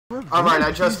Alright,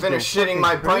 I just finished shitting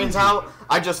my brains out.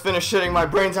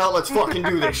 Let's fucking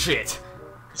do this shit.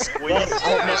 Squeeze.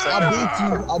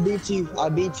 I beat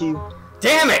you.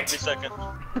 Damn Wait a it! second.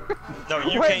 No,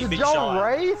 you Wait, can't did beat y'all Sean.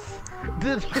 race?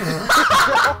 Did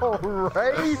y'all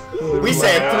race? We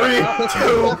said 3,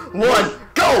 2, 1,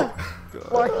 go!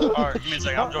 Like, Alright, give me a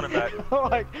second, I'm joining back.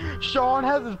 like, Sean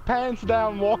has his pants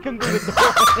down, walking through the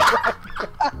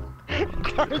door.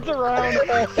 Turns around,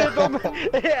 sits on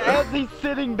the, as he's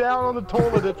sitting down on the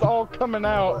toilet, it's all coming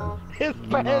out. His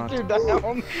pants are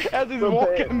down as he's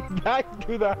walking back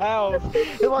to the house.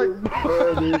 He's like,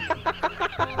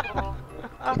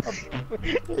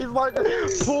 he's like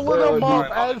pulling them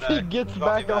up as he gets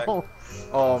back on.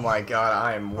 Oh my god,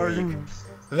 I am weak.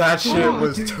 That shit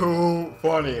was too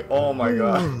funny. Oh my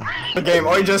god. The game,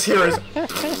 all you just hear is,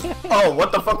 oh,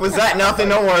 what the fuck was that? Nothing,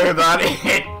 don't worry about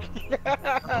it.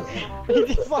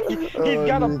 He's just like, he's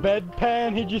got a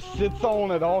bedpan, he just sits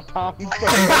on at all times.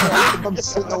 I'm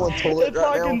sitting on the toilet It's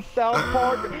right like now. in South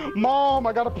Park, Mom,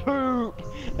 I gotta poop.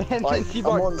 And Like, he I'm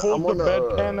like on- pulls I'm the on a-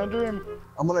 bedpan under him.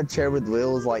 I'm on a chair with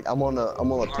wheels, like I'm on a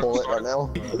toilet right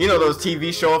now. You know those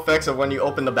TV show effects of when you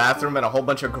open the bathroom and a whole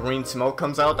bunch of green smoke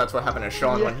comes out? That's what happened to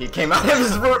Sean when he came out of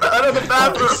the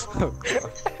bathroom.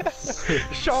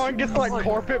 Sean gets like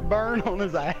carpet burn on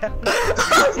his ass.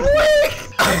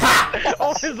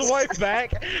 On his way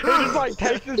back, he just like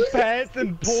takes his pants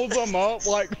and pulls them up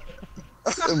like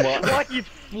he's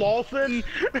flossing.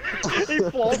 He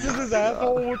flosses his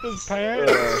asshole with his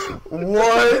pants.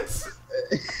 What?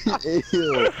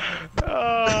 Ew.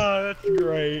 Oh, that's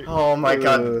great. Oh my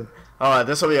god.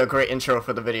 This will be a great intro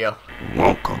for the video.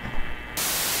 Welcome.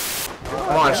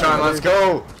 Come on, Sean, let's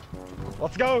go.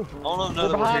 Let's go. I don't know We're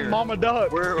that we're behind here. Mama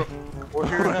Duck. We're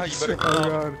here now, you better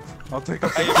come on. I'll take a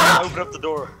Hey, you gotta open up the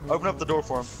door. Open up the door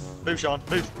for him. Move, Sean,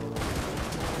 move.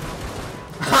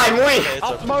 I'm Okay, weak. it's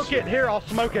I'll open. smoke it. Here, I'll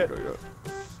smoke it. Oh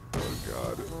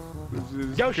god. This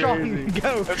is Go, crazy. Sean.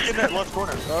 Go. Let's get in that left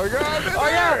corner. Oh god. Oh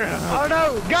yeah. Oh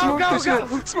no. Go, Smoke go, this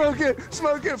go. shit.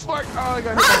 Smoke it, fuck. Oh, I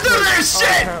got Run through this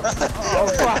shit!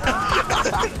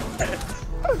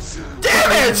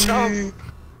 Damn it!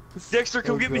 Dexter,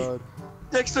 come get me. God.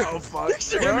 Dexter. Oh fuck.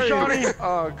 Dexter, Get him, Shawnee.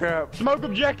 Oh crap. Smoke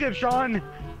objective, Sean.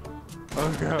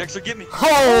 Oh crap. Dexter, get me.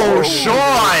 Oh, Go,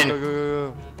 Sean! go,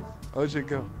 go. Oh shit,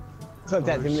 go. Clip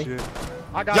that to me. Shit.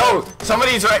 I got Yo, it.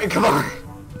 somebody's right. Come on.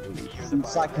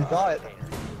 It's like you got it.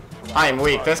 I am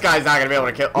weak. This guy's not gonna be able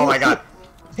to kill. Oh my god.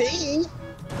 Hey.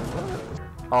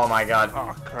 Oh my god.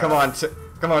 Oh crap. Come on,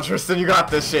 come on, Tristan. You got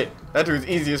this shit. That dude's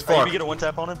easy as Hey, fuck. you get a one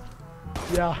tap on him?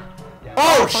 Yeah.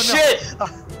 Oh shit!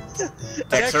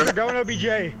 Dexter, Dexter. go in OBJ.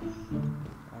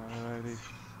 Alrighty.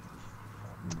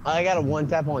 I got a one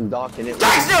tap on Doc and it.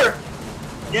 Dexter!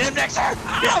 Get him, Dexter!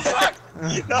 Oh, fuck!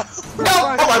 No. No!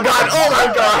 Oh my god! Oh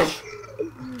my gosh!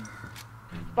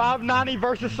 590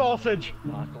 versus sausage.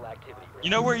 You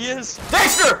know where he is?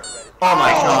 Dexter! Oh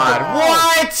my god!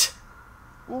 What?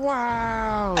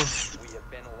 Wow.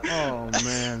 Oh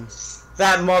man.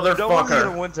 That Don't want to get a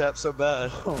motherfucker. one tap so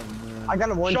bad. Oh man. I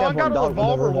got a one Sean tap got on a Doc.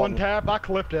 revolver one tap. I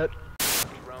clipped it.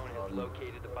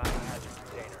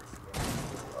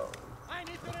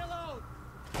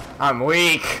 I'm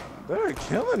weak. They're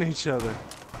killing each other.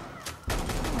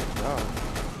 Oh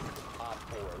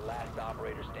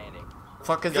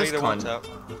Fuck is Gotta this get a one cunt? tap.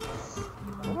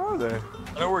 god. What are they?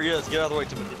 I know where he is. Get out of the way,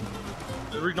 Timothy.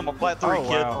 You're reading on my flat 3, Oh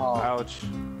kid. wow. Ouch.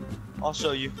 I'll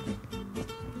show you.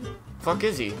 Fuck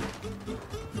is he?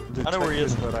 I know where he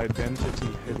is. Detected, but identity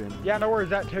hidden. Yeah, I know where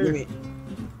he's at Give too. me.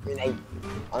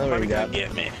 I know where you got.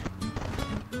 Get me.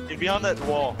 Get behind that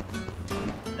wall.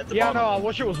 At the Yeah, no, bottom. I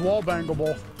wish it was wall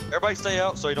bangable. Everybody stay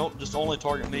out so you don't just only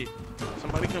target me.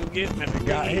 Somebody come get me.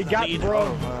 He got bro.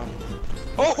 Oh wow.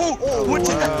 Oh! What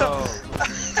Wow.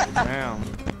 Damn.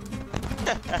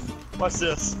 Watch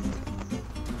this.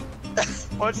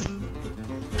 Watch this.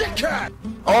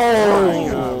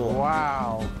 Oh!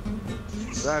 Wow.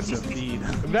 That's a feed.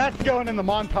 That's going in the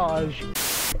montage.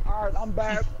 Alright, I'm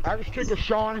back. I just took a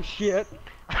Sean shit.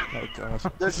 Oh god.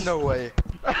 There's no way.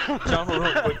 John will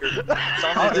run quicker. John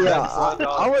Oh, will yeah,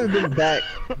 I would have been back.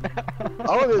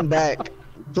 I would have been back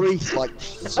 3 like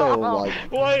so like.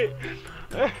 Wait.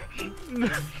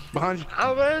 Behind you.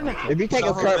 I'm in. If you take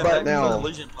a cut right now.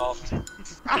 Legion talked.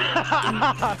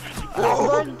 I'm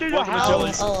running through the Welcome to house.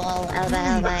 Chili's.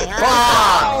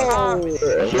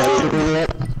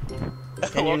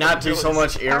 Fuck! Can you not do so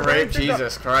much ear rape?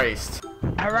 Jesus Christ.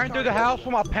 I ran through the house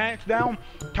with my pants down,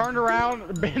 turned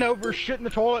around, bent over, shit in the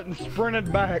toilet, and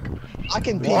sprinted back. I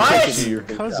can What? pinch it to your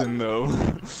Cousin though.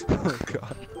 Oh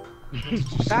god.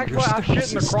 Actually, I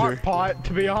shit in the crock pot,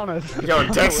 to be honest. Yo,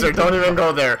 Dexter, don't even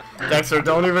go there. Dexter,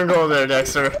 don't even go there,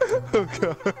 Dexter. Oh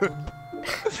god.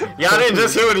 Y'all didn't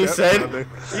just hear what he said?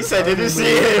 He said, did you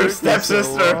see your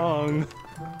stepsister? Oh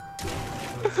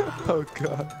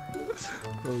god.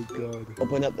 Oh god.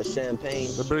 Open up the champagne.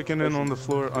 They're breaking in on the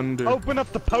floor under. Open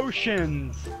up the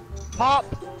potions. Pop.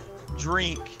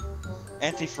 Drink.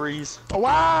 Antifreeze.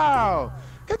 Wow!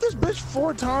 Hit this bitch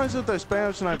 4 times with the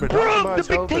spam sniper. Bro, the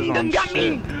big thing done got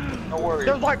me. Don't worry.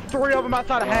 There's like 3 of them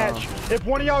outside the hatch. If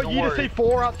one of y'all, you just see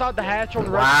 4 outside the hatch on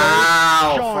the red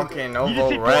Wow, Sean, fucking you just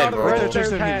see Ovo 4 red, out of the bro. red Just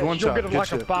stairs hatch, one you'll shot, get good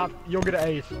like a shit. 5, you'll get an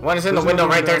ace. One is in the There's window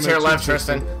one right there down to your there, left, two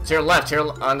Tristan. To your left, here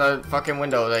on the fucking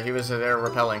window that he was there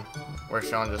repelling. Where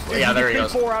Sean just... Yeah, there he You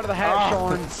goes. see 4 out of the hatch,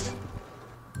 Sean.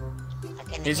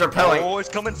 He's repelling. Oh, it's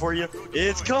coming for you.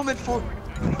 It's coming for you.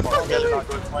 Oh, that did not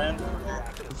go to plan.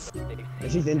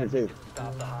 And she's in there too.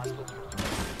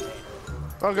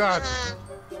 Oh god.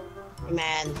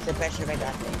 Man, the pressure I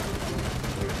got there.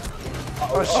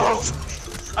 Oh shit.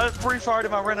 I just pre-fired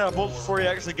him. I ran out of bullets before he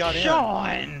actually got in.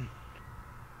 Sean!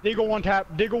 Deagle one tap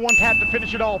to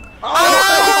finish it off.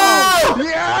 Oh!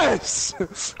 Yes!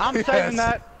 I'm saving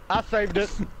that. I saved it.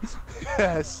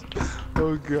 Yes.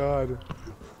 Oh god.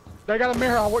 They got a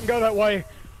mirror, I wouldn't go that way.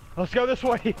 Let's go this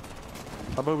way.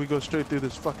 How about we go straight through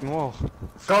this fucking wall?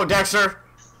 Go, Dexter.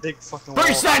 Big fucking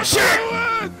Breach that shit!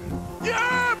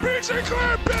 Yeah! Breach and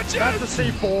clear, bitches! That's a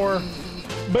C4.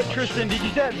 But Tristan, did you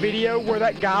see that video where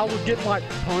that guy was getting like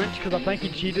punched because I think he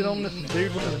cheated on this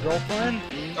dude with his girlfriend?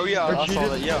 Oh yeah, Or I saw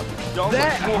cheated? that. Yeah. Y'all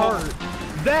That like, whoa. hurt.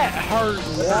 That hurt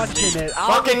watching it. I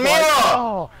Fucking was like, mirror!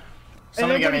 oh. Somebody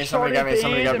And then got when me, he somebody started got at me, the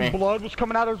somebody end got and me. blood was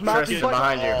coming out of his mouth. Tristan He's like,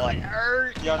 behind you. oh, it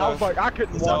hurt. Yeah, I no. was like, I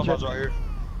couldn't It's watch Alpha's it. right here.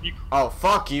 Oh,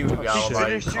 fuck you, Alibi,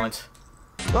 you Shit. cunt.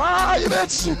 Ah, you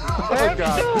bitch! Oh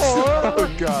god. Oh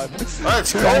god.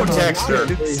 Let's go, Dexter.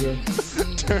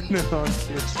 Turn it on,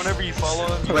 kids. Whenever you follow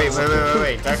him. you Wait, know,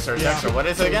 wait. Dexter, Dexter, what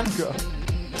is it again? God.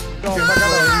 Oh,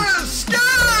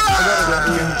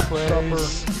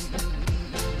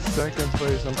 Second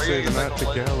place, I'm Are you saving gonna that get to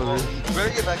back on gallery. You better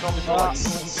get back on before like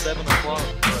 7 o'clock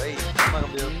or 8. I'm not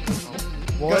gonna be able to.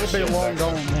 Well, it'll be a long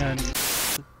going, man.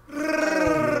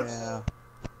 Yeah.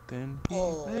 Then he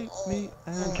make me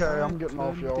Okay, I'm getting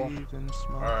off, y'all.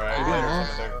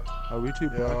 Alright, Are we too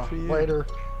black for you? Later.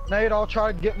 Nate, I'll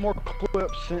try to get more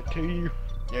clips sent to you.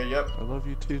 yeah, yep. I love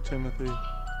you too, Timothy.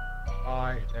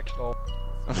 Alright, next off.